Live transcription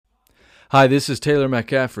Hi, this is Taylor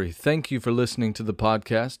McCaffrey. Thank you for listening to the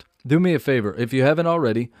podcast. Do me a favor, if you haven't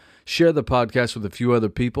already, share the podcast with a few other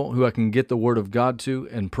people who I can get the Word of God to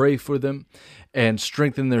and pray for them and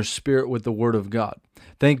strengthen their spirit with the Word of God.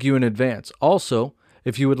 Thank you in advance. Also,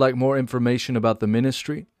 if you would like more information about the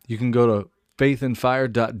ministry, you can go to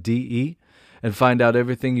faithandfire.de and find out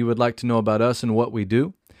everything you would like to know about us and what we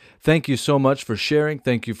do. Thank you so much for sharing.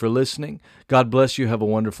 Thank you for listening. God bless you. Have a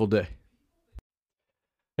wonderful day.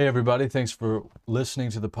 Hey, everybody. Thanks for listening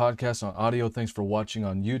to the podcast on audio. Thanks for watching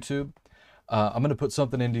on YouTube. I'm going to put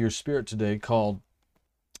something into your spirit today called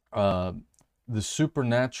the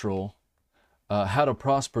supernatural, how to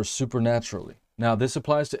prosper supernaturally. Now, this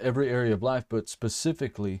applies to every area of life, but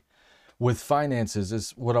specifically with finances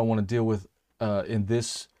is what I want to deal with in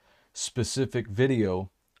this specific video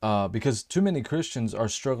because too many Christians are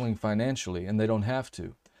struggling financially and they don't have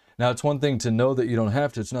to. Now, it's one thing to know that you don't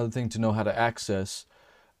have to. It's another thing to know how to access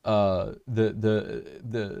the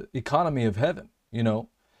economy of heaven. You know,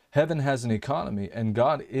 heaven has an economy, and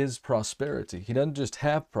God is prosperity. He doesn't just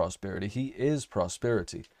have prosperity; He is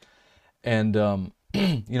prosperity. And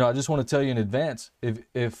you know, I just want to tell you in advance,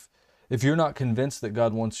 if you're not convinced that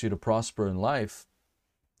God wants you to prosper in life,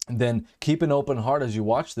 then keep an open heart as you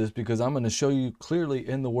watch this, because I'm going to show you clearly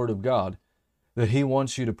in the Word of God that He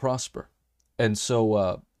wants you to prosper. And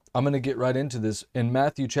so I'm going to get right into this in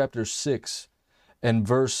Matthew chapter 6. And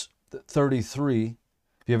verse 33, if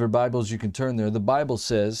you have your Bibles, you can turn there. The Bible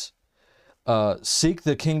says, seek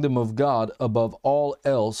the kingdom of God above all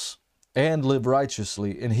else and live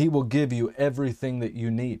righteously, and He will give you everything that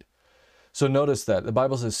you need. So notice that. The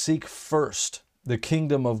Bible says, seek first the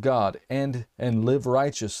kingdom of God and live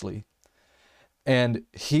righteously, and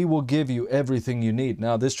He will give you everything you need.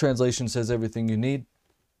 Now, this translation says everything you need,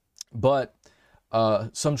 but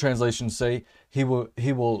some translations say He will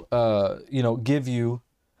give you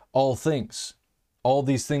all things. All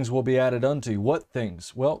these things will be added unto you. What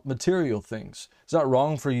things? Well, material things. It's not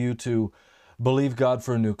wrong for you to believe God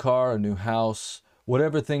for a new car, a new house,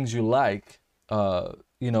 whatever things you like,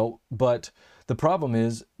 but the problem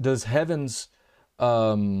is, does heaven's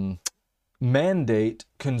mandate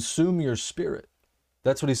consume your spirit?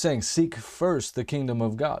 That's what He's saying. Seek first the kingdom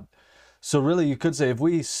of God. So really, you could say, if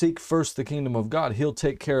we seek first the kingdom of God, He'll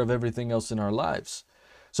take care of everything else in our lives.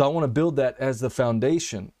 So I want to build that as the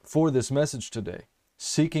foundation for this message today.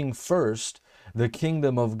 Seeking first the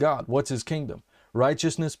kingdom of God. What's His kingdom?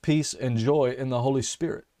 Righteousness, peace, and joy in the Holy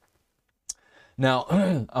Spirit. Now,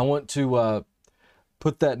 I want to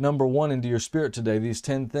put that number one into your spirit today, these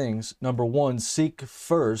 10 things. Number one, seek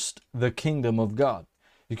first the kingdom of God.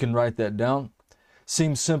 You can write that down.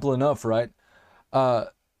 Seems simple enough, right?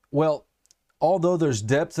 Well, although there's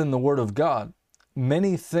depth in the Word of God,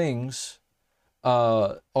 many things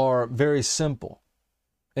are very simple.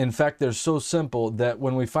 In fact, they're so simple that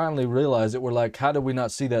when we finally realize it, we're like, how did we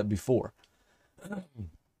not see that before?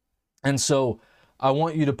 And so I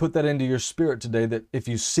want you to put that into your spirit today, that if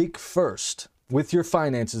you seek first with your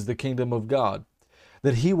finances the kingdom of God,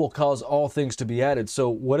 that He will cause all things to be added.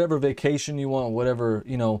 So whatever vacation you want, whatever,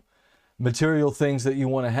 material things that you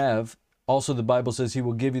want to have, also, the Bible says He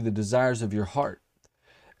will give you the desires of your heart.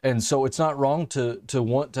 And so it's not wrong to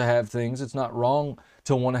want to have things. It's not wrong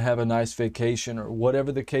to want to have a nice vacation, or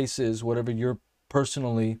whatever the case is, whatever you're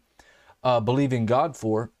personally believing God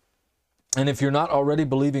for. And if you're not already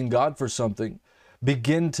believing God for something,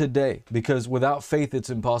 begin today, because without faith, it's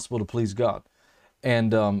impossible to please God.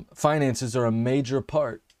 And finances are a major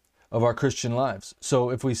part of our Christian lives. So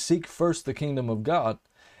if we seek first the kingdom of God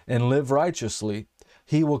and live righteously,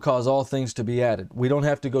 He will cause all things to be added. We don't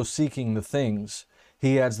have to go seeking the things.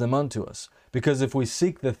 He adds them unto us. Because if we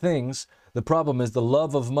seek the things, the problem is the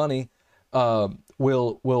love of money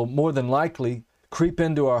will more than likely creep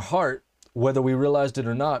into our heart, whether we realized it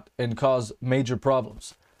or not, and cause major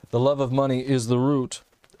problems. The love of money is the root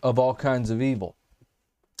of all kinds of evil.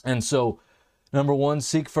 And so, number one,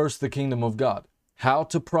 seek first the kingdom of God. How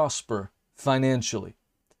to prosper financially,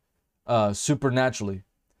 supernaturally.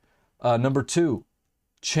 Number two,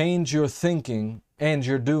 change your thinking and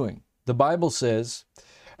your doing. The Bible says,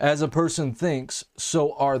 as a person thinks,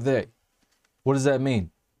 so are they. What does that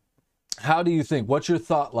mean? How do you think? What's your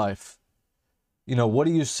thought life? What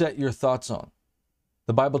do you set your thoughts on?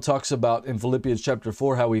 The Bible talks about in Philippians chapter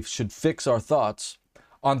 4 how we should fix our thoughts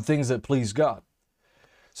on things that please God.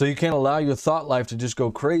 So you can't allow your thought life to just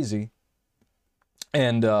go crazy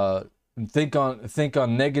and think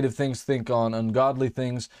on negative things, think on ungodly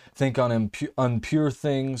things, think on impure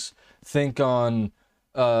things, think on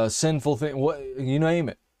sinful things, you name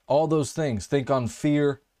it. All those things. Think on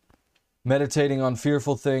fear. meditating on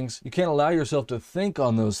fearful things. You can't allow yourself to think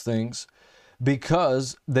on those things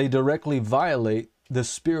because they directly violate the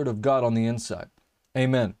Spirit of God on the inside.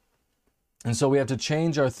 Amen. And so we have to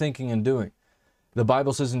change our thinking and doing. The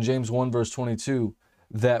Bible says in James 1 verse 22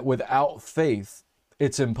 that without faith,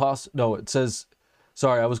 it's impossible. No, it says,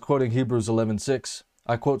 sorry, I was quoting Hebrews 11:6.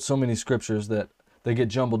 I quote so many scriptures that they get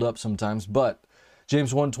jumbled up sometimes. But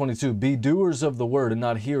James 1:22, be doers of the word and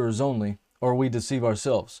not hearers only, or we deceive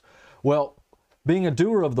ourselves. Well, being a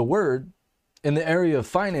doer of the word in the area of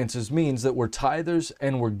finances means that we're tithers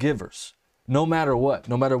and we're givers. No matter what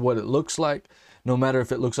it looks like, no matter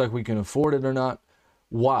if it looks like we can afford it or not.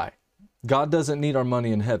 Why? God doesn't need our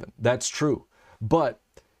money in heaven. That's true. But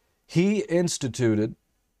He instituted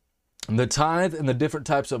the tithe and the different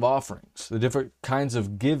types of offerings, the different kinds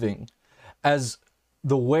of giving, as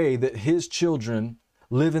the way that His children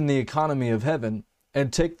live in the economy of heaven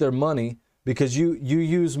and take their money, because you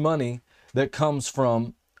use money that comes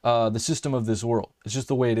from the system of this world. It's just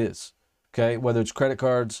the way it is. Okay? Whether it's credit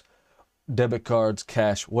cards, debit cards,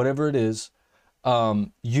 cash, whatever it is,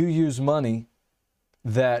 you use money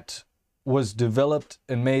that was developed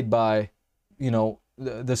and made by,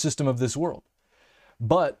 the system of this world.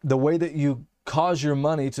 But the way that you cause your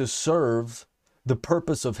money to serve the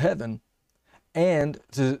purpose of heaven and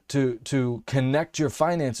to connect your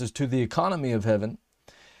finances to the economy of heaven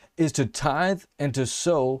is to tithe and to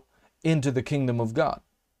sow into the kingdom of God.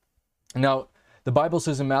 Now, the Bible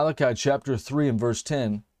says in Malachi chapter 3 and verse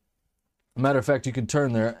 10, matter of fact, you can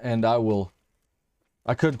turn there and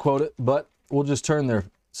I could quote it, but we'll just turn there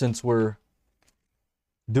since we're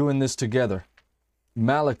doing this together.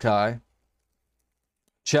 Malachi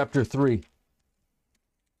chapter 3.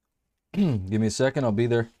 Give me a second, I'll be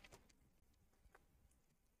there.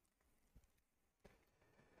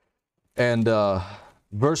 And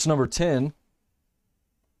verse number 10,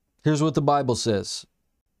 here's what the Bible says.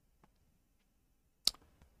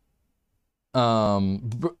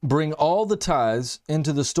 Bring all the tithes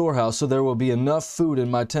into the storehouse, so there will be enough food in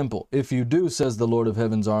my temple. If you do, says the Lord of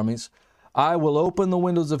heaven's armies, I will open the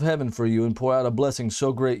windows of heaven for you and pour out a blessing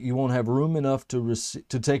so great you won't have room enough to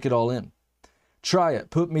take it all in. Try it,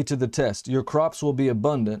 put me to the test. Your crops will be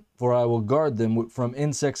abundant, for I will guard them from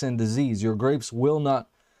insects and disease. Your grapes will not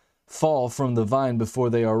fall from the vine before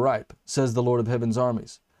they are ripe, says the Lord of heaven's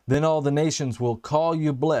armies. Then all the nations will call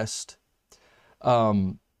you blessed,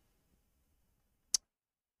 for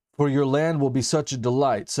your land will be such a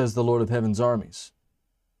delight, says the Lord of heaven's armies.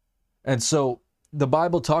 And so the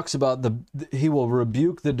Bible talks about He will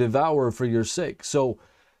rebuke the devourer for your sake. So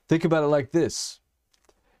think about it like this.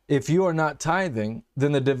 If you are not tithing,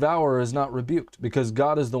 then the devourer is not rebuked, because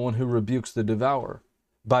God is the one who rebukes the devourer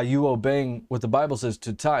by you obeying what the Bible says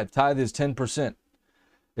to tithe. Tithe is 10%.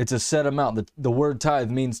 It's a set amount. The word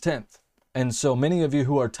tithe means tenth. And so many of you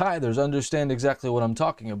who are tithers understand exactly what I'm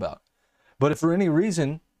talking about. But if for any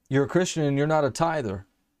reason you're a Christian and you're not a tither,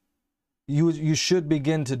 you should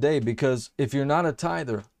begin today, because if you're not a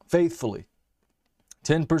tither faithfully,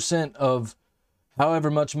 10% of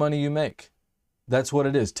however much money you make, that's what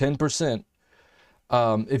it is, 10%.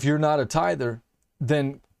 If you're not a tither,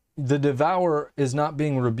 then the devourer is not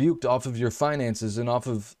being rebuked off of your finances and off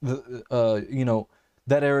of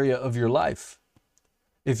that area of your life.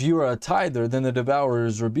 If you are a tither, then the devourer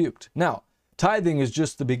is rebuked. Now, tithing is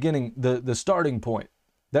just the beginning, the starting point.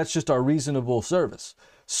 That's just our reasonable service.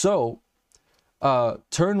 So,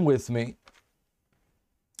 turn with me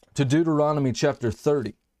to Deuteronomy chapter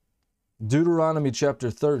 30. Deuteronomy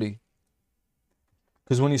chapter 30.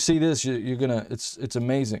 Because when you see this, you're gonna, it's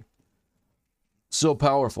amazing. So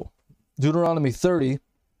powerful. Deuteronomy 30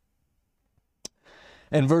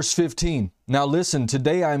 and verse 15. Now listen,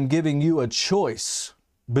 today I'm giving you a choice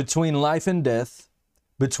between life and death,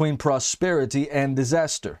 between prosperity and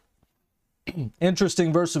disaster.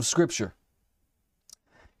 Interesting verse of scripture.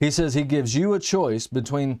 He says he gives you a choice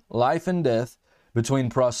between life and death, between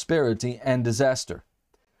prosperity and disaster.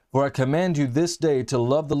 For I command you this day to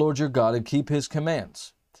love the Lord your God and keep His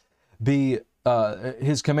commands.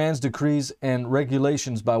 His commands, decrees, and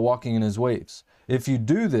regulations by walking in His ways. If you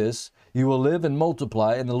do this, you will live and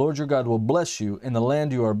multiply, and the Lord your God will bless you in the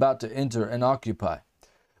land you are about to enter and occupy.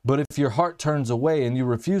 But if your heart turns away and you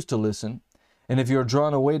refuse to listen, and if you are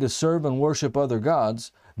drawn away to serve and worship other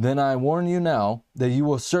gods, then I warn you now that you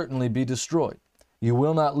will certainly be destroyed. You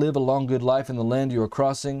will not live a long good life in the land you are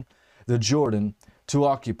crossing the Jordan to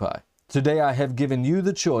occupy. Today I have given you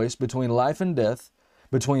the choice between life and death,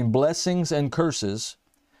 between blessings and curses.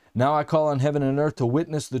 Now I call on heaven and earth to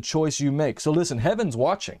witness the choice you make. So listen, heaven's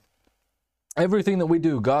watching. Everything that we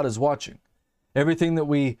do, God is watching. Everything that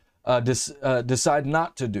we decide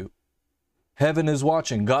not to do, Heaven is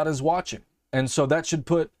watching. God is watching. And so that should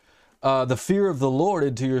put the fear of the Lord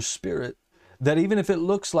into your spirit, that even if it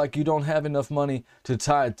looks like you don't have enough money to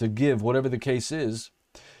tithe, to give, whatever the case is,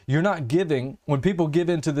 you're not giving. When people give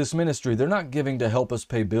into this ministry, they're not giving to help us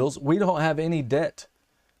pay bills. We don't have any debt.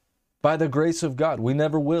 By the grace of God, we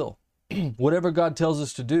never will. Whatever God tells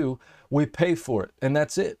us to do, we pay for it, and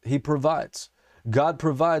that's it. He provides. God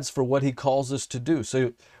provides for what He calls us to do.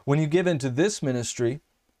 So when you give into this ministry,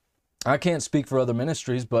 I can't speak for other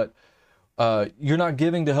ministries, but you're not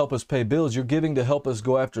giving to help us pay bills. You're giving to help us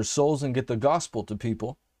go after souls and get the gospel to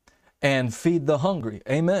people and feed the hungry.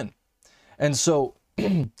 Amen. And so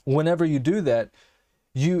whenever you do that,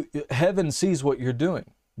 heaven sees what you're doing.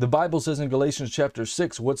 The Bible says in Galatians chapter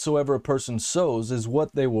 6, whatsoever a person sows is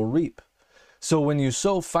what they will reap. So when you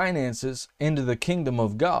sow finances into the kingdom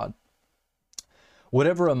of God,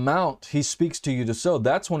 whatever amount He speaks to you to sow,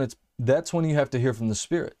 that's when you have to hear from the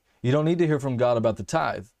Spirit. You don't need to hear from God about the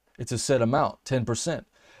tithe. It's a set amount, 10%.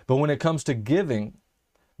 But when it comes to giving,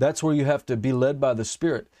 that's where you have to be led by the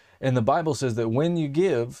Spirit. And the Bible says that when you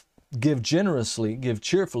give generously, give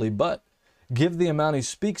cheerfully, but give the amount He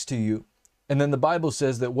speaks to you. And then the Bible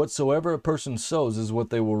says that whatsoever a person sows is what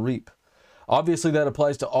they will reap. Obviously, that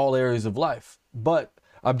applies to all areas of life, but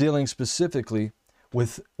I'm dealing specifically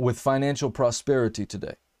with financial prosperity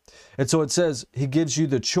today. And so it says He gives you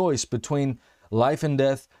the choice between life and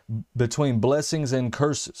death, between blessings and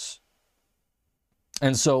curses.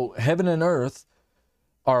 And so heaven and earth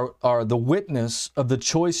are the witness of the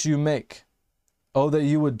choice you make. Oh, that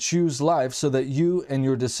you would choose life so that you and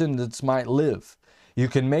your descendants might live. You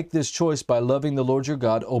can make this choice by loving the Lord your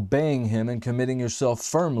God, obeying Him, and committing yourself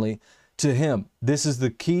firmly to Him. This is the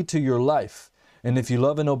key to your life. And if you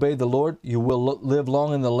love and obey the Lord, you will live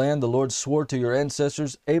long in the land the Lord swore to your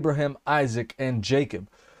ancestors, Abraham, Isaac, and Jacob.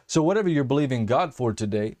 So whatever you're believing God for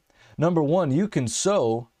today, number one, you could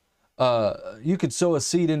sow a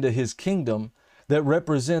seed into His kingdom that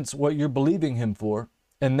represents what you're believing Him for.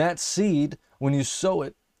 And that seed, when you sow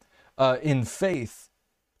it in faith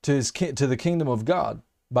to the kingdom of God,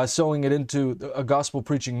 by sowing it into a gospel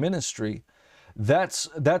preaching ministry, that's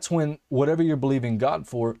when whatever you're believing God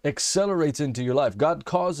for accelerates into your life. God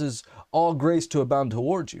causes all grace to abound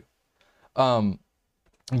towards you.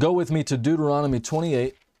 Go with me to Deuteronomy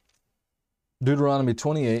 28. Deuteronomy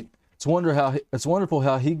 28. It's wonderful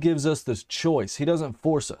how He gives us this choice. He doesn't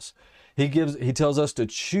force us. He tells us to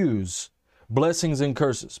choose blessings and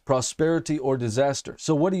curses, prosperity or disaster.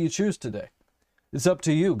 So what do you choose today? It's up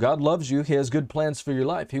to you. God loves you. He has good plans for your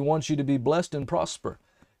life. He wants you to be blessed and prosper.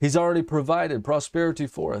 He's already provided prosperity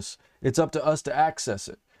for us. It's up to us to access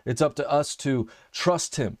it. It's up to us to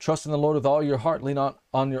trust Him. Trust in the Lord with all your heart. Lean not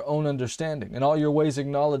on your own understanding. In all your ways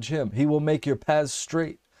acknowledge Him. He will make your paths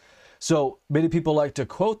straight. So many people like to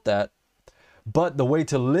quote that, but the way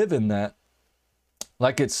to live in that,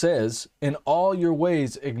 like it says, in all your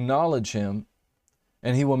ways acknowledge Him,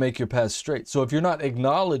 and He will make your paths straight. So if you're not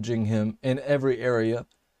acknowledging Him in every area,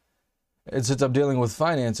 and since I'm dealing with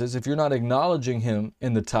finances, if you're not acknowledging Him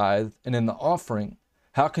in the tithe and in the offering,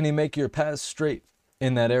 how can He make your paths straight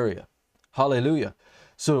in that area? Hallelujah.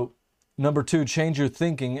 So number two, change your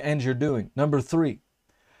thinking and your doing. Number three,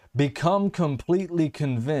 become completely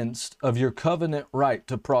convinced of your covenant right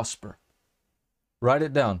to prosper. Write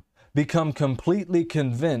it down. Become completely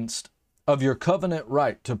convinced of your covenant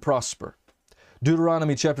right to prosper.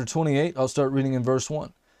 Deuteronomy chapter 28, I'll start reading in verse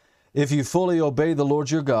 1. If you fully obey the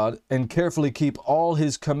Lord your God and carefully keep all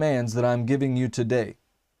His commands that I'm giving you today,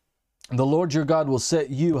 the Lord your God will set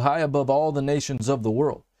you high above all the nations of the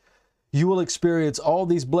world. You will experience all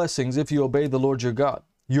these blessings if you obey the Lord your God.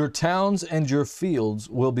 Your towns and your fields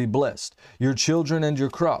will be blessed. Your children and your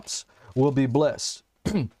crops will be blessed.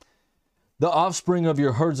 The offspring of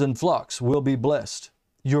your herds and flocks will be blessed.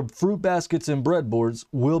 Your fruit baskets and breadboards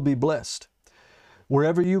will be blessed.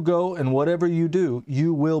 Wherever you go and whatever you do,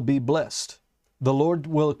 you will be blessed. The Lord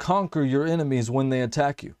will conquer your enemies when they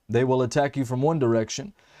attack you. They will attack you from one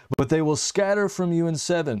direction, but they will scatter from you in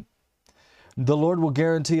seven. The Lord will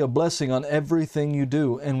guarantee a blessing on everything you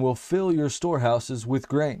do and will fill your storehouses with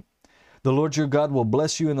grain. The Lord your God will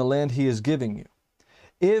bless you in the land He is giving you.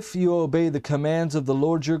 If you obey the commands of the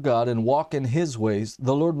Lord your God and walk in His ways,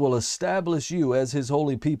 the Lord will establish you as His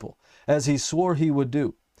holy people, as He swore He would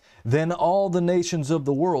do. Then all the nations of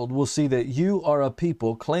the world will see that you are a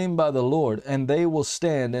people claimed by the Lord, and they will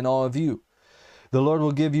stand in awe of you. The Lord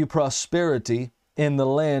will give you prosperity in the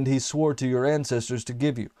land He swore to your ancestors to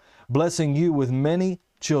give you, blessing you with many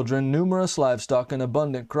children, numerous livestock, and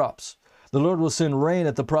abundant crops. The Lord will send rain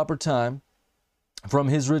at the proper time from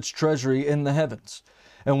His rich treasury in the heavens,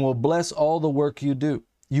 and will bless all the work you do.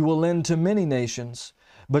 You will lend to many nations,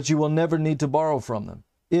 but you will never need to borrow from them.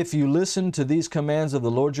 If you listen to these commands of the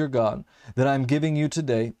Lord your God that I am giving you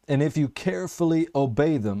today, and if you carefully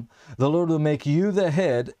obey them, the Lord will make you the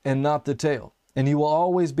head and not the tail, and you will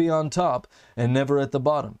always be on top and never at the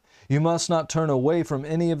bottom. You must not turn away from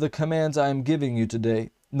any of the commands I am giving you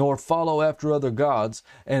today, nor follow after other gods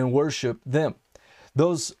and worship them.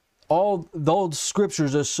 Those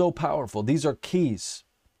scriptures are so powerful. These are keys.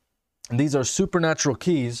 And these are supernatural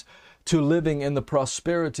keys to living in the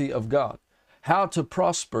prosperity of God. How to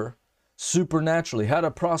prosper supernaturally, how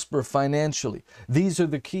to prosper financially. These are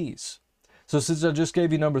the keys. So since I just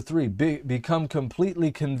gave you number 3, become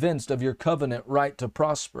completely convinced of your covenant right to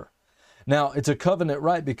prosper. Now, it's a covenant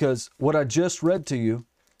right because what I just read to you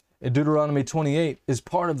in Deuteronomy 28 is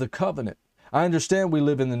part of the covenant. I understand we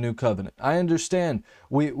live in the new covenant. I understand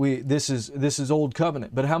this is old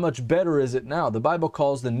covenant, but how much better is it now? The Bible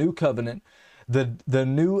calls the new covenant the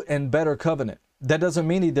new and better covenant. That doesn't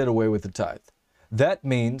mean he did away with the tithe. That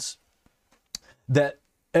means that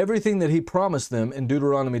everything that he promised them in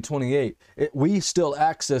Deuteronomy 28, we still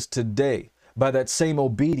access today by that same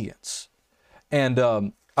obedience. And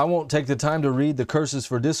I won't take the time to read the curses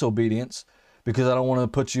for disobedience because I don't want to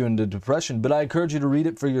put you into depression, but I encourage you to read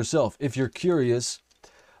it for yourself. If you're curious,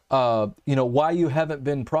 why you haven't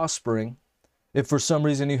been prospering, if for some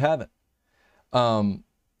reason you haven't.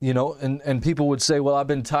 And people would say, well, I've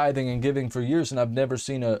been tithing and giving for years and I've never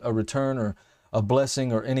seen a return or a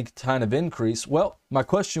blessing or any kind of increase. Well, my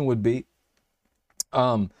question would be,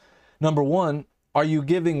 number one, are you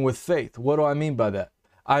giving with faith? What do I mean by that?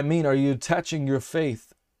 I mean, are you attaching your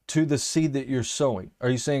faith to the seed that you're sowing? Are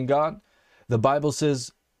you saying, God, the Bible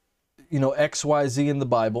says, X, Y, Z in the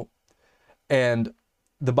Bible, and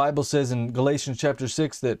the Bible says in Galatians chapter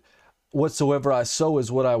 6 that whatsoever I sow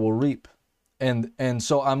is what I will reap. And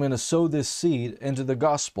so I'm going to sow this seed into the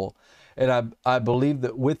gospel. And I believe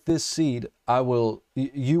that with this seed,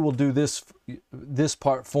 you will do this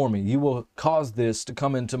part for me. You will cause this to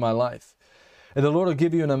come into my life. And the Lord will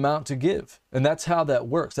give you an amount to give. And that's how that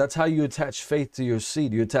works. That's how you attach faith to your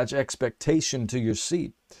seed. You attach expectation to your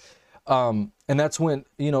seed. And that's when,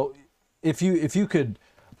 if you could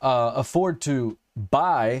afford to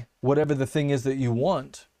buy whatever the thing is that you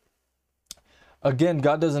want, again,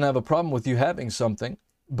 God doesn't have a problem with you having something.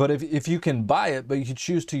 But if you can buy it, but you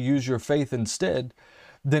choose to use your faith instead,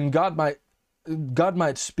 then God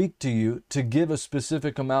might speak to you to give a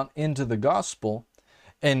specific amount into the gospel.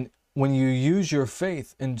 And when you use your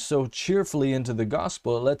faith and so cheerfully into the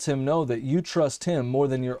gospel, it lets him know that you trust him more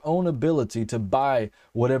than your own ability to buy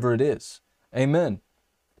whatever it is. Amen.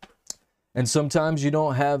 And sometimes you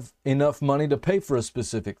don't have enough money to pay for a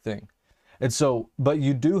specific thing. And so, but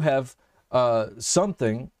you do have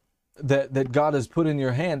something that God has put in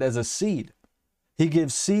your hand as a seed. He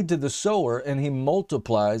gives seed to the sower and he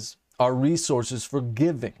multiplies our resources for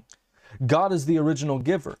giving. God is the original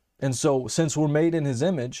giver. And so since we're made in his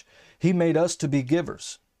image, he made us to be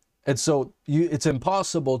givers. And so it's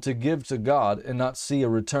impossible to give to God and not see a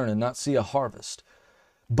return and not see a harvest.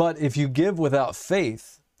 But if you give without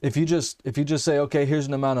faith, if you just say, okay, here's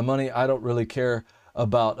an amount of money, I don't really care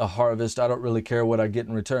about a harvest, I don't really care what I get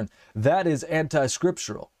in return, that is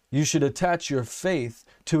anti-scriptural. You should attach your faith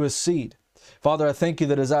to a seed. Father, I thank you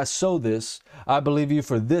that as I sow this, I believe you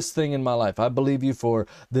for this thing in my life. I believe you for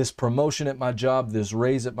this promotion at my job, this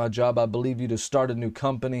raise at my job. I believe you to start a new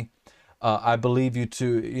company. I believe you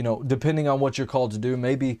to, depending on what you're called to do.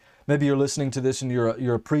 Maybe you're listening to this and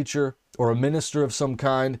you're a preacher or a minister of some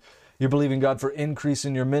kind. You're believing God for increase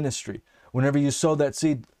in your ministry. Whenever you sow that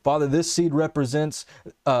seed, Father, this seed represents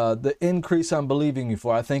the increase I'm believing you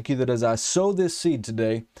for. I thank you that as I sow this seed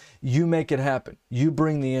today, you make it happen. You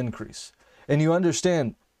bring the increase. And you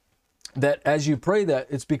understand that as you pray that,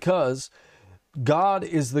 it's because God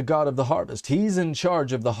is the God of the harvest. He's in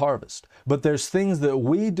charge of the harvest. But there's things that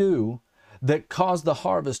we do that cause the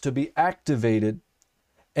harvest to be activated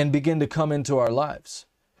and begin to come into our lives.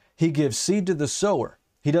 He gives seed to the sower.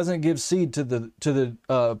 He doesn't give seed to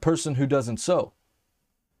the person who doesn't sow.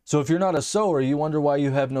 So if you're not a sower, you wonder why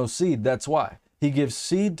you have no seed. That's why. He gives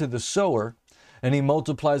seed to the sower and he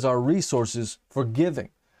multiplies our resources for giving.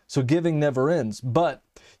 So giving never ends, but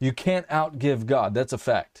you can't outgive God. That's a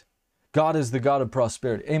fact. God is the God of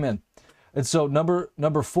prosperity. Amen. And so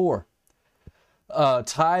number 4,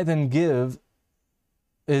 tithe and give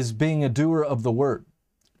is being a doer of the word.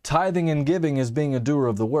 Tithing and giving is being a doer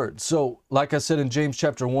of the word. So, like I said in James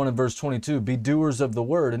chapter 1 and verse 22, be doers of the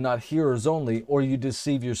word and not hearers only, or you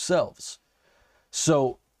deceive yourselves.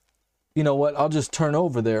 So, you know what? I'll just turn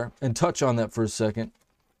over there and touch on that for a second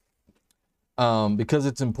because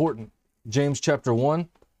it's important. James chapter 1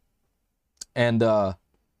 And I'll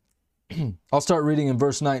start reading in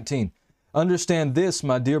verse 19. Understand this,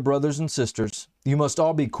 my dear brothers and sisters. You must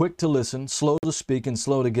all be quick to listen, slow to speak, and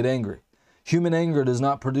slow to get angry. Human anger does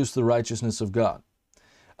not produce the righteousness of God.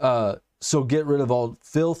 So get rid of all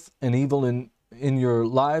filth and evil in your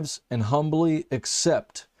lives and humbly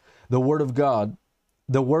accept the word of God,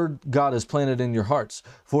 the word God has planted in your hearts,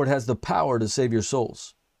 for it has the power to save your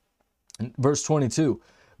souls. Verse 22,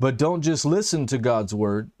 but don't just listen to God's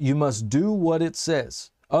word. You must do what it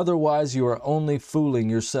says. Otherwise, you are only fooling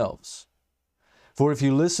yourselves. For if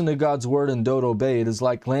you listen to God's word and don't obey, it is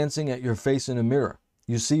like glancing at your face in a mirror.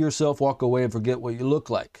 You see yourself, walk away, and forget what you look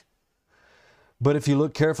like. But if you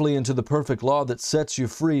look carefully into the perfect law that sets you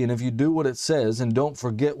free, and if you do what it says and don't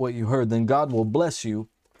forget what you heard, then God will bless you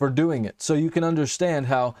for doing it. So you can understand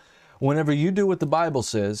how whenever you do what the Bible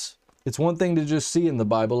says, it's one thing to just see in the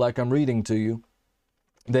Bible, like I'm reading to you,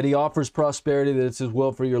 that He offers prosperity, that it's His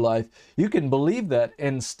will for your life. You can believe that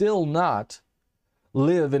and still not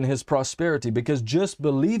live in His prosperity, because just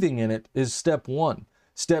believing in it is step one.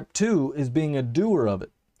 Step two is being a doer of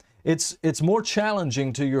it. It's more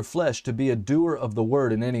challenging to your flesh to be a doer of the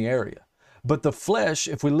word in any area. But the flesh,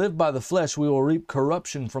 if we live by the flesh, we will reap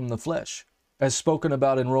corruption from the flesh, as spoken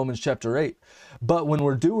about in Romans chapter 8. But when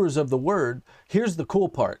we're doers of the word, here's the cool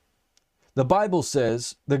part. The Bible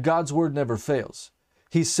says that God's word never fails.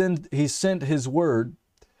 He sent His word.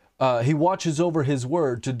 He watches over His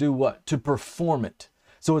word to do what? To perform it.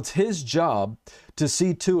 So it's His job to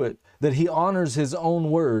see to it that He honors His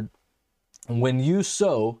own word when you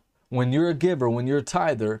sow, when you're a giver, when you're a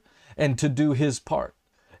tither, and to do His part.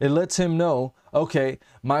 It lets Him know, okay,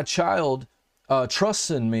 my child trusts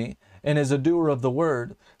in me and is a doer of the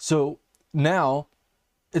word. So now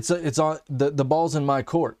it's on the ball's in my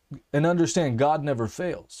court. And understand, God never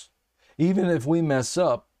fails. Even if we mess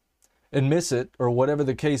up and miss it, or whatever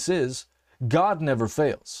the case is, God never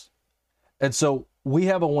fails. And so we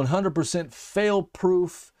have a 100%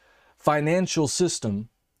 fail-proof financial system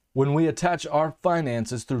when we attach our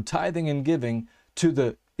finances through tithing and giving to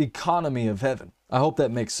the economy of heaven. I hope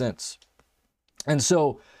that makes sense. And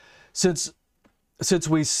so since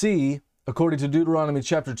we see, according to Deuteronomy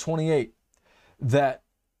chapter 28, that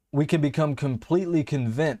we can become completely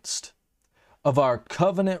convinced of our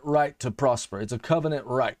covenant right to prosper. It's a covenant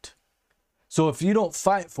right. So if you don't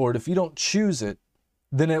fight for it, if you don't choose it,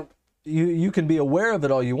 then you can be aware of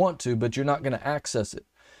it all you want to, but you're not going to access it.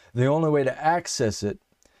 The only way to access it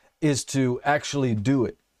is to actually do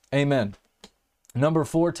it. Amen. Number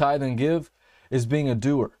 4, tithe and give, is being a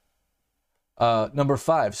doer. Number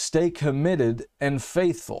 5, stay committed and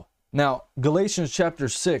faithful. Now, Galatians chapter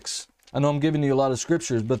 6, I know I'm giving you a lot of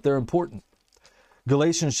scriptures, but they're important.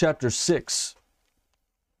 Galatians chapter 6.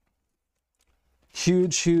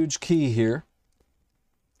 Huge key here.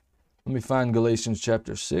 Let me find Galatians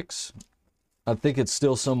chapter 6. I think it's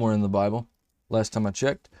still somewhere in the Bible, last time I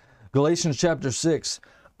checked. Galatians chapter 6.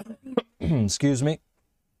 Excuse me.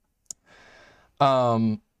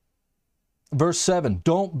 Verse 7.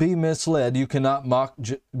 Don't be misled. You cannot mock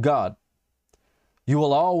God. You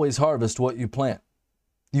will always harvest what you plant.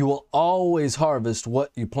 You will always harvest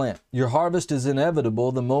what you plant. Your harvest is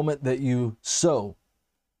inevitable the moment that you sow.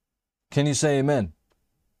 Can you say amen?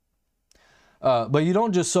 But you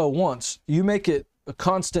don't just sow once. You make it a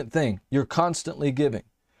constant thing. You're constantly giving.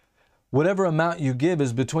 Whatever amount you give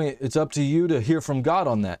is it's up to you to hear from God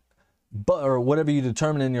on that. Or whatever you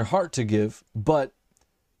determine in your heart to give. But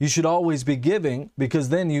you should always be giving, because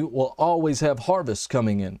then you will always have harvests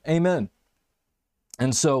coming in. Amen.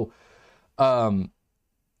 And so, go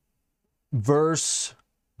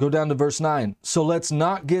down to verse 9. So let's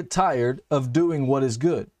not get tired of doing what is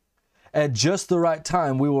good. At just the right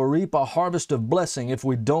time, we will reap a harvest of blessing if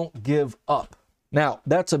we don't give up. Now,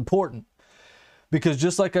 that's important, because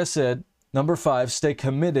just like I said, number 5, stay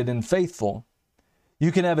committed and faithful.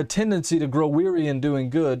 You can have a tendency to grow weary in doing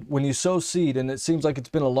good when you sow seed, and it seems like it's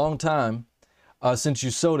been a long time since you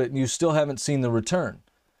sowed it, and you still haven't seen the return.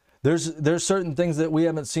 There's certain things that we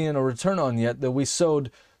haven't seen a return on yet that we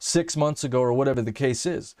sowed 6 months ago, or whatever the case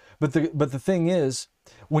is. But the thing is,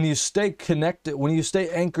 when you stay connected, when you stay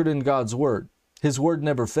anchored in God's word, His word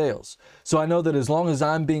never fails. So I know that as long as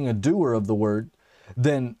I'm being a doer of the word,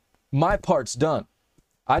 then my part's done.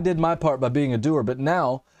 I did my part by being a doer, but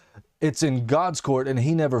now it's in God's court and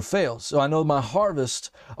He never fails. So I know my harvests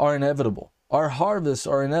are inevitable. Our harvests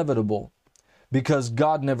are inevitable because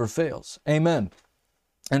God never fails. Amen.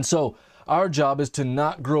 And so our job is to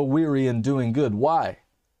not grow weary in doing good. Why?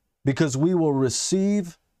 Because we will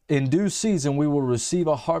receive, in due season, we will receive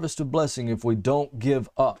a harvest of blessing if we don't give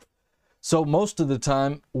up. So most of the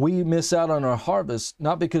time we miss out on our harvest,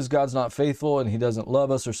 not because God's not faithful and he doesn't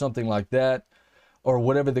love us or something like that, or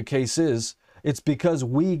whatever the case is. It's because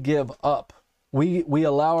we give up. We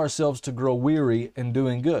allow ourselves to grow weary in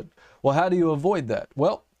doing good. Well, how do you avoid that?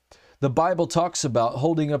 Well, the Bible talks about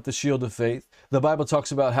holding up the shield of faith. The Bible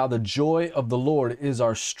talks about how the joy of the Lord is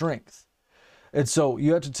our strength. And so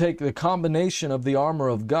you have to take the combination of the armor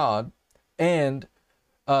of God and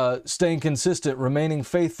staying consistent, remaining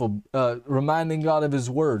faithful, reminding God of his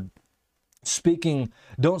word,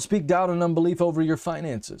 don't speak doubt and unbelief over your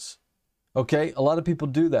finances. Okay? A lot of people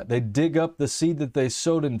do that. They dig up the seed that they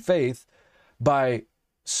sowed in faith by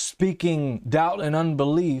speaking doubt and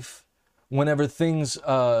unbelief whenever things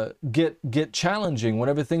get challenging,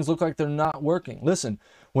 whenever things look like they're not working. Listen,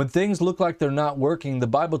 when things look like they're not working, the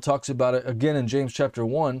Bible talks about it again in James chapter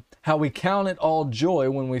 1, how we count it all joy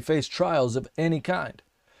when we face trials of any kind.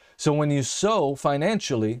 So when you sow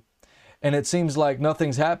financially and it seems like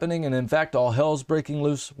nothing's happening and in fact all hell's breaking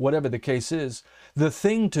loose, whatever the case is, the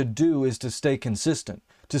thing to do is to stay consistent,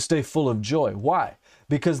 to stay full of joy. Why?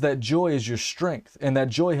 Because that joy is your strength, and that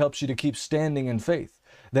joy helps you to keep standing in faith.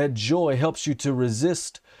 That joy helps you to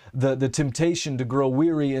resist the temptation to grow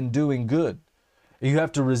weary in doing good. You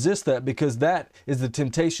have to resist that because that is the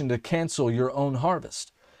temptation to cancel your own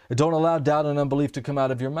harvest. Don't allow doubt and unbelief to come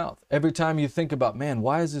out of your mouth. Every time you think about, man,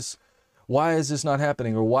 why is this not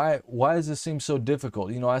happening? Or why does this seem so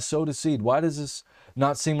difficult? You know, I sowed a seed. Why does this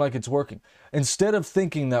not seem like it's working? Instead of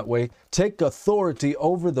thinking that way, take authority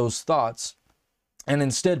over those thoughts and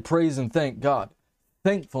instead praise and thank God.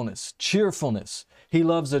 Thankfulness, cheerfulness. He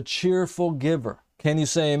loves a cheerful giver. Can you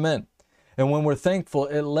say amen? And when we're thankful,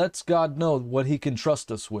 it lets God know what he can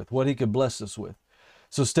trust us with, what he can bless us with.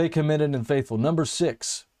 So stay committed and faithful. Number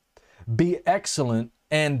 6, be excellent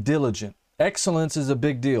and diligent. Excellence is a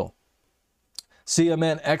big deal. See a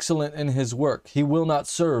man excellent in his work. He will not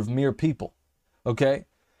serve mere people. Okay?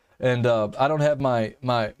 And I don't have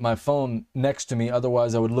my phone next to me.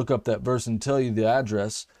 Otherwise, I would look up that verse and tell you the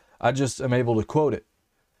address. I just am able to quote it.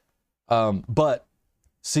 But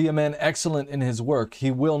see a man excellent in his work.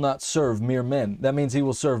 He will not serve mere men. That means he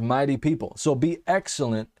will serve mighty people. So be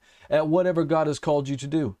excellent at whatever God has called you to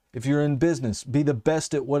do. If you're in business, be the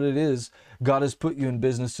best at what it is God has put you in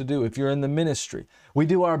business to do. If you're in the ministry, we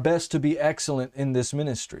do our best to be excellent in this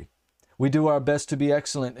ministry. We do our best to be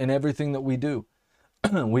excellent in everything that we do.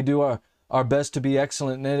 We do our best to be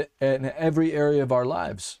excellent in every area of our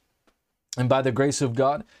lives. And by the grace of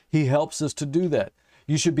God, he helps us to do that.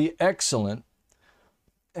 You should be excellent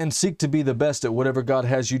and seek to be the best at whatever God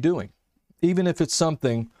has you doing. Even if it's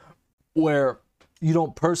something where you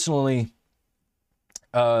don't personally,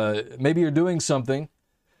 maybe you're doing something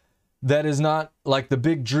that is not like the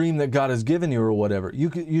big dream that God has given you or whatever.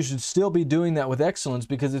 You should still be doing that with excellence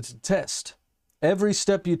because it's a test. Every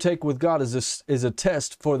step you take with God is a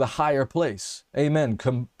test for the higher place. Amen.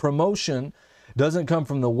 Promotion doesn't come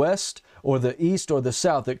from the west or the east or the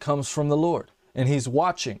south. It comes from the Lord. And he's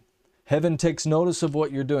watching. Heaven takes notice of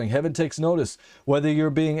what you're doing. Heaven takes notice whether you're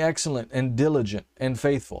being excellent and diligent and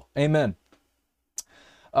faithful. Amen.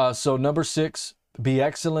 So number 6, be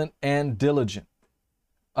excellent and diligent.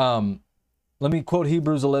 Let me quote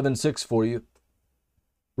Hebrews 11:6 for you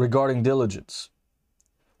regarding diligence.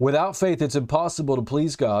 Without faith, it's impossible to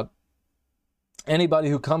please God. Anybody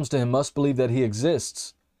who comes to him must believe that he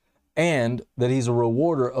exists and that he's a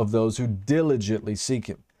rewarder of those who diligently seek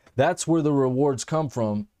him. That's where the rewards come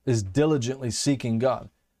from, is diligently seeking God.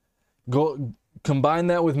 Go combine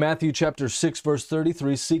that with Matthew chapter 6, verse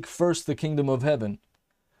 33, seek first the kingdom of heaven,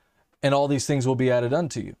 and all these things will be added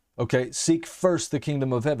unto you. Okay? Seek first the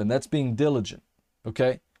kingdom of heaven. That's being diligent.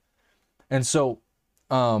 Okay? And so,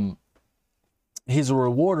 he's a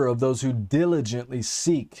rewarder of those who diligently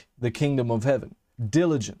seek the kingdom of heaven.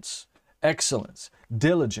 Diligence, excellence,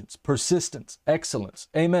 diligence, persistence, excellence.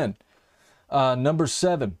 Amen. Number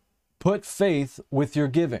 7, put faith with your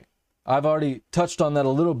giving. I've already touched on that a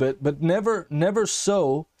little bit, but never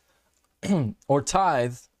sow or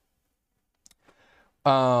tithe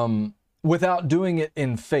without doing it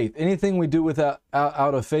in faith. Anything we do out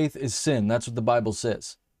of faith is sin. That's what the Bible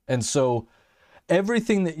says. And so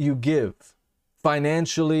everything that you give,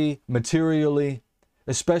 financially, materially,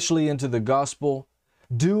 especially into the gospel,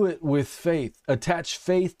 do it with faith. Attach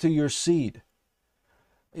faith to your seed.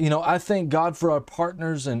 You know, I thank God for our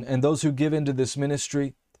partners and those who give into this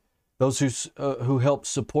ministry, those who help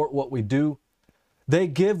support what we do. They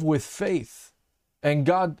give with faith, and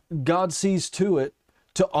God sees to it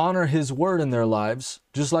to honor his word in their lives,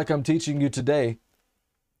 just like I'm teaching you today.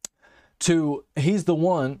 He's the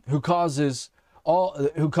one who causes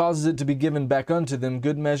who causes it to be given back unto them,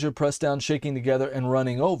 good measure, pressed down, shaking together, and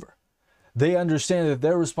running over. They understand that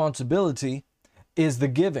their responsibility is the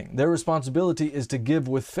giving. Their responsibility is to give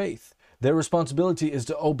with faith. Their responsibility is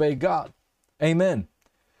to obey God. Amen.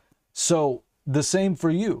 So the same for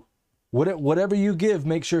you. Whatever you give,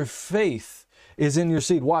 make sure faith is in your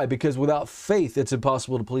seed. Why? Because without faith, it's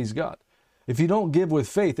impossible to please God. If you don't give with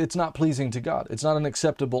faith, it's not pleasing to God. It's not an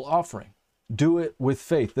acceptable offering. Do it with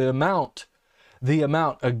faith. The amount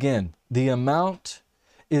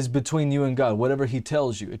is between you and God, whatever he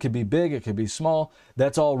tells you. It could be big, it could be small.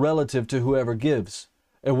 That's all relative to whoever gives,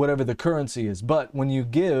 and whatever the currency is. But when you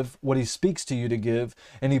give what he speaks to you to give,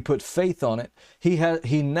 and you put faith on it,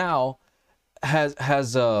 he now has how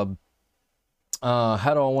do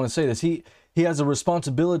I want to say this? He has a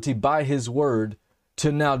responsibility by his word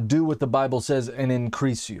to now do what the Bible says and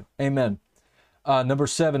increase you. Amen. Number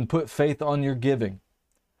 7, put faith on your giving.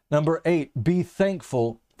 Number 8, be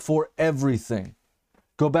thankful for everything.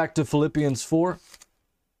 Go back to Philippians 4.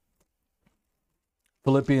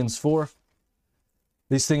 Philippians 4.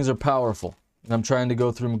 These things are powerful. I'm trying to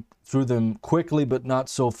go through them quickly, but not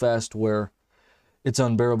so fast where it's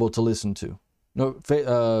unbearable to listen to. No,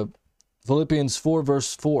 Philippians 4,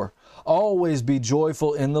 verse 4. Always be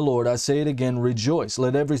joyful in the Lord. I say it again, rejoice.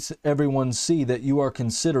 Let everyone see that you are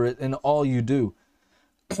considerate in all you do.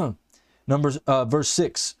 Verse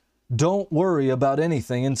 6. Don't worry about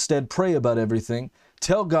anything. Instead, pray about everything.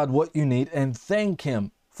 Tell God what you need and thank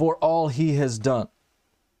him for all he has done.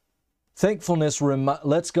 Thankfulness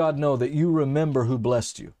lets God know that you remember who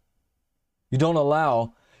blessed you. You don't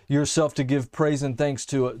allow yourself to give praise and thanks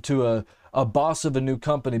to a boss of a new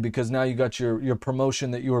company because now you got your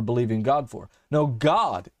promotion that you were believing God for. No,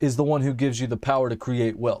 God is the one who gives you the power to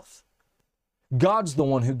create wealth. God's the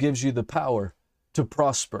one who gives you the power to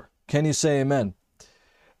prosper. Can you say amen?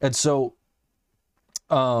 And so,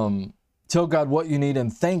 tell God what you need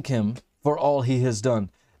and thank him for all he has done.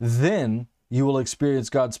 Then you will experience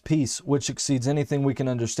God's peace, which exceeds anything we can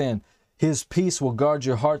understand. His peace will guard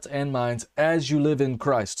your hearts and minds as you live in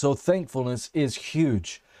Christ. So thankfulness is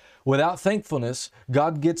huge. Without thankfulness,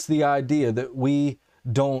 God gets the idea that we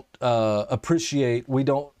don't appreciate, we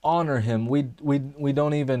don't honor him, we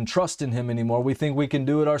don't even trust in him anymore. We think we can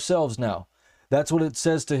do it ourselves now. That's what it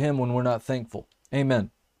says to him when we're not thankful. Amen.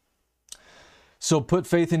 So put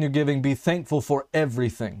faith in your giving. Be thankful for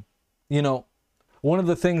everything. You know, one of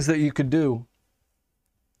the things that you could do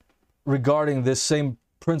regarding this same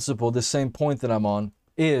principle, this same point that I'm on,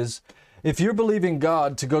 is if you're believing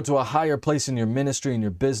God to go to a higher place in your ministry, in your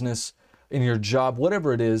business, in your job,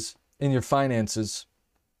 whatever it is, in your finances,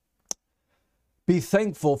 be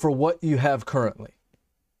thankful for what you have currently,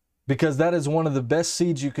 because that is one of the best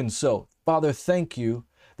seeds you can sow. Father, thank you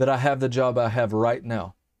that I have the job I have right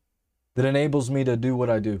now, that enables me to do what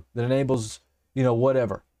I do, that enables,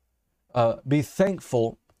 whatever. Be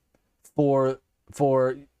thankful for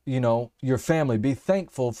your family. Be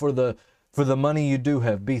thankful for the money you do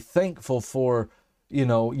have. Be thankful for,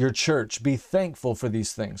 your church. Be thankful for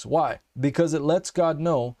these things. Why? Because it lets God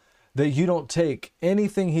know that you don't take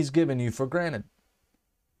anything he's given you for granted.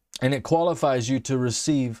 And it qualifies you to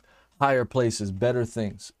receive higher places, better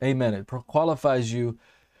things. Amen. It qualifies you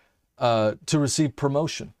to receive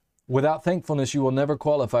promotion. Without thankfulness, you will never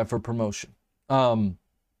qualify for promotion.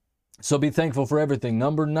 So be thankful for everything.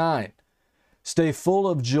 Number 9, stay full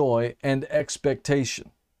of joy and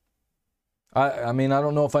expectation. I mean, I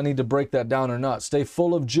don't know if I need to break that down or not. Stay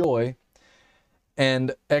full of joy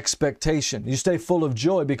and expectation. You stay full of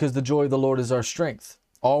joy because the joy of the Lord is our strength.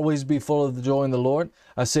 Always be full of the joy in the Lord.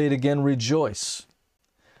 I say it again, rejoice.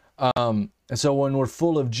 And so when we're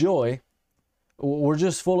full of joy, we're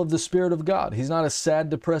just full of the Spirit of God. He's not a sad,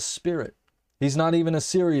 depressed spirit. He's not even a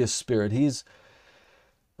serious spirit. He's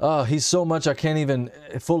so much I can't even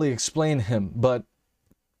fully explain him, but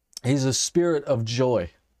he's a spirit of joy.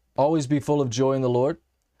 Always be full of joy in the Lord.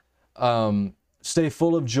 Stay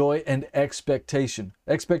full of joy and expectation.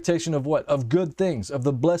 Expectation of what? Of good things, of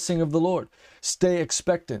the blessing of the Lord. Stay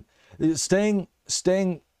expectant. Staying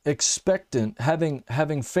expectant,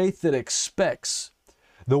 having faith that expects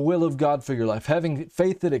the will of God for your life. Having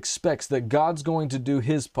faith that expects that God's going to do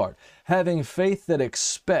his part. Having faith that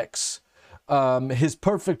expects his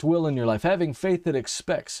perfect will in your life. Having faith that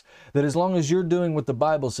expects that as long as you're doing what the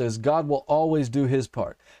Bible says, God will always do his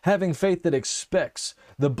part. Having faith that expects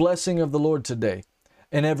the blessing of the Lord today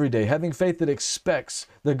and every day. Having faith that expects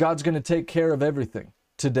that God's going to take care of everything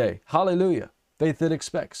today. Hallelujah. Faith that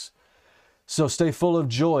expects. So stay full of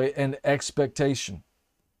joy and expectation.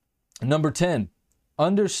 Number 10,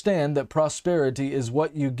 understand that prosperity is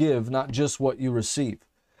what you give, not just what you receive.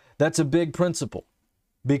 That's a big principle,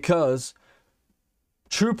 because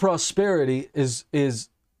true prosperity is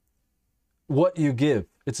what you give.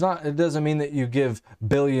 It doesn't mean that you give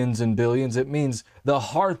billions and billions. It means the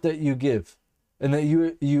heart that you give, and that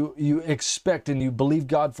you expect and you believe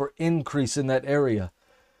God for increase in that area.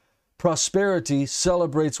 Prosperity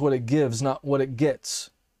celebrates what it gives, not what it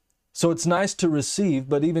gets. So it's nice to receive,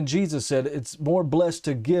 but even Jesus said it's more blessed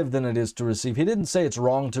to give than it is to receive. He didn't say it's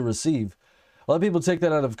wrong to receive. A lot of people take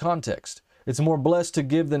that out of context. It's more blessed to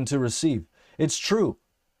give than to receive. It's true.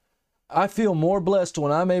 I feel more blessed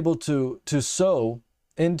when I'm able to sow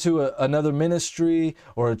into another ministry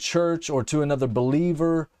or a church or to another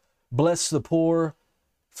believer, bless the poor,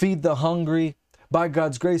 feed the hungry. By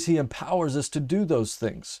God's grace, He empowers us to do those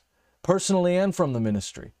things, personally and from the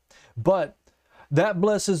ministry. But that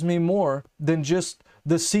blesses me more than just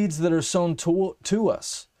the seeds that are sown to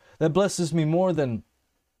us. That blesses me more than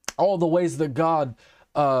all the ways that God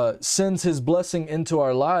sends His blessing into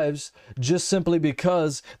our lives, just simply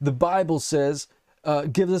because the Bible says,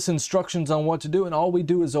 gives us instructions on what to do, and all we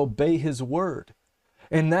do is obey His word.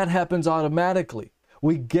 And that happens automatically.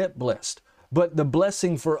 We get blessed. But the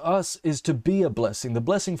blessing for us is to be a blessing. The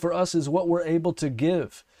blessing for us is what we're able to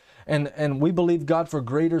give. And we believe God for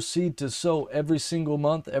greater seed to sow every single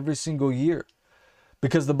month, every single year,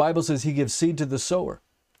 because the Bible says He gives seed to the sower.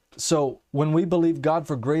 So when we believe God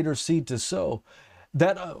for greater seed to sow,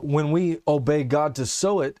 that when we obey God to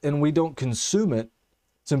sow it and we don't consume it,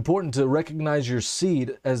 it's important to recognize your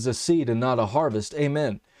seed as a seed and not a harvest.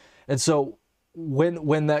 Amen. And so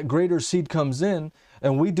when that greater seed comes in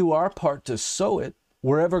and we do our part to sow it,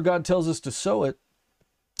 wherever God tells us to sow it,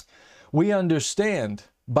 we understand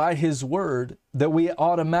by His word that we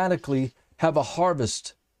automatically have a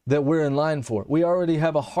harvest that we're in line for. We already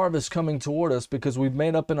have a harvest coming toward us because we've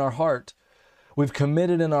made up in our heart, we've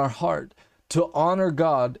committed in our heart to honor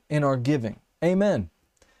God in our giving. Amen.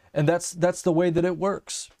 And that's the way that it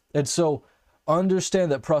works. And so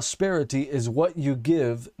understand that prosperity is what you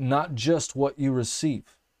give, not just what you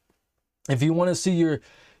receive. If you want to see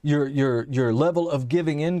your level of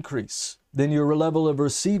giving increase, then your level of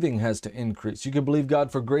receiving has to increase. You can believe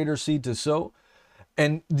God for greater seed to sow,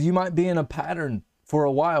 and you might be in a pattern for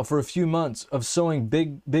a while, for a few months, of sowing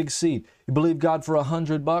big seed. You believe God for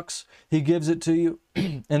 $100, He gives it to you,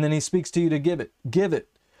 and then He speaks to you to give it. Give it,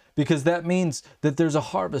 because that means that there's a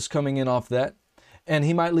harvest coming in off that, and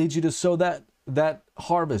He might lead you to sow that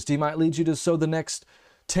harvest. He might lead you to sow the next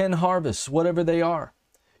 10 harvests, whatever they are.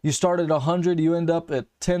 You start at 100, you end up at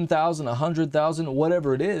 10,000, 100,000,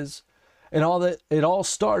 whatever it is. And it all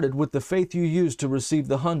started with the faith you used to receive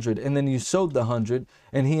the 100, and then you sowed the 100,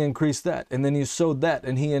 and He increased that, and then you sowed that,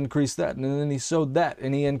 and He increased that, and then He sowed that,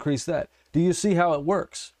 and He increased that. Do you see how it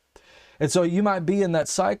works? And so you might be in that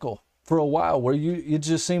cycle for a while where it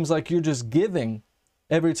just seems like you're just giving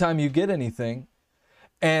every time you get anything,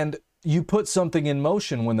 and you put something in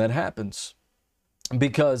motion when that happens,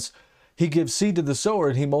 because He gives seed to the sower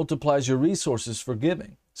and He multiplies your resources for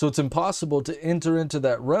giving. So it's impossible to enter into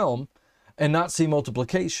that realm and not see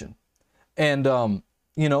multiplication. And,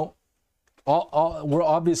 we're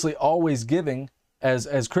obviously always giving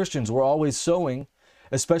as Christians. We're always sowing,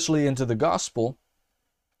 especially into the gospel,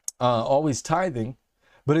 always tithing.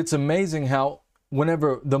 But it's amazing how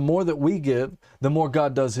the more that we give, the more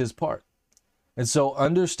God does His part. And so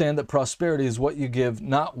understand that prosperity is what you give,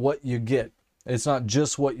 not what you get. It's not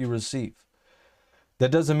just what you receive. That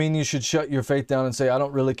doesn't mean you should shut your faith down and say, I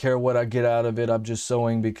don't really care what I get out of it. I'm just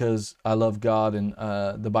sowing because I love God and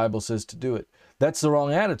the Bible says to do it. That's the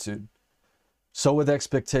wrong attitude. Sow with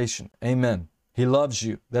expectation. Amen. He loves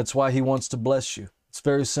you. That's why He wants to bless you. It's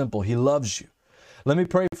very simple. He loves you. Let me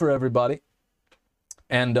pray for everybody.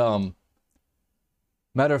 And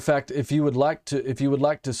matter of fact, if you would like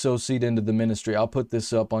to sow seed into the ministry, I'll put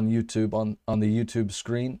this up on YouTube, on the YouTube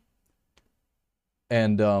screen.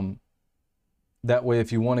 And that way,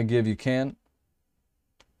 if you want to give, you can.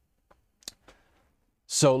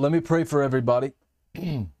 So let me pray for everybody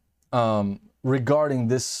regarding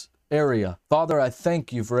this area. Father, I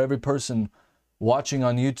thank You for every person watching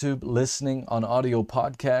on YouTube, listening on audio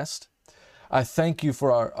podcast. I thank You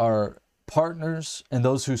for our partners and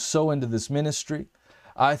those who sow into this ministry.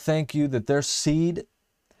 I thank You that their seed,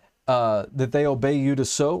 that they obey You to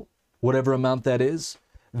sow, whatever amount that is,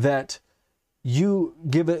 that You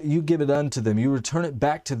give it unto them. You return it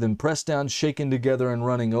back to them, pressed down, shaken together, and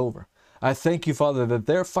running over. I thank You, Father, that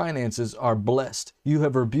their finances are blessed. You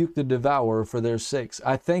have rebuked the devourer for their sakes.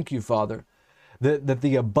 I thank You, Father, that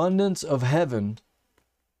the abundance of heaven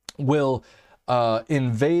will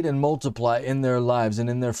invade and multiply in their lives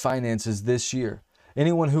and in their finances this year.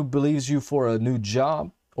 Anyone who believes You for a new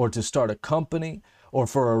job, or to start a company or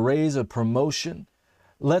for a raise, a promotion.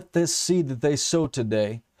 Let this seed that they sow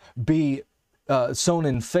today be sown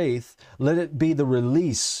in faith. Let it be the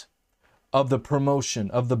release of the promotion,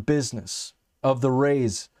 of the business, of the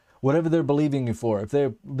raise, whatever they're believing you for. If they're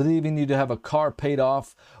believing you to have a car paid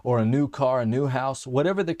off or a new car, a new house,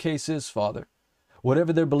 whatever the case is, Father,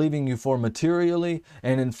 whatever they're believing you for materially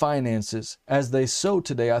and in finances, as they sow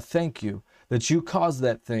today, I thank you that you cause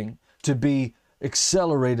that thing to be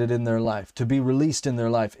accelerated in their life, to be released in their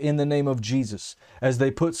life in the name of Jesus. As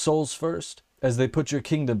they put souls first, as they put your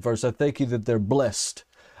kingdom first, I thank you that they're blessed.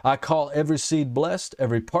 I call every seed blessed,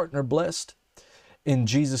 every partner blessed in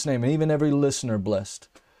Jesus' name, and even every listener blessed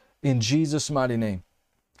in Jesus' mighty name.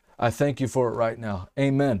 I thank you for it right now.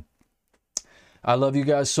 Amen. I love you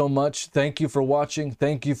guys so much. Thank you for watching.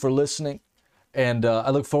 Thank you for listening. And I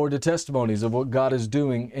look forward to testimonies of what God is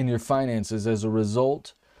doing in your finances as a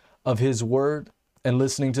result of His Word and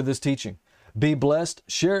listening to this teaching. Be blessed.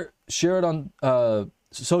 Share it on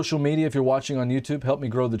social media if you're watching on YouTube. Help me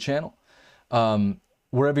grow the channel. However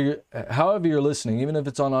you're listening, even if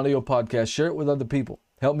it's on audio podcast, share it with other people.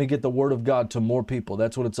 Help me get the Word of God to more people.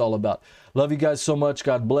 That's what it's all about. Love you guys so much.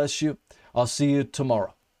 God bless you. I'll see you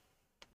tomorrow.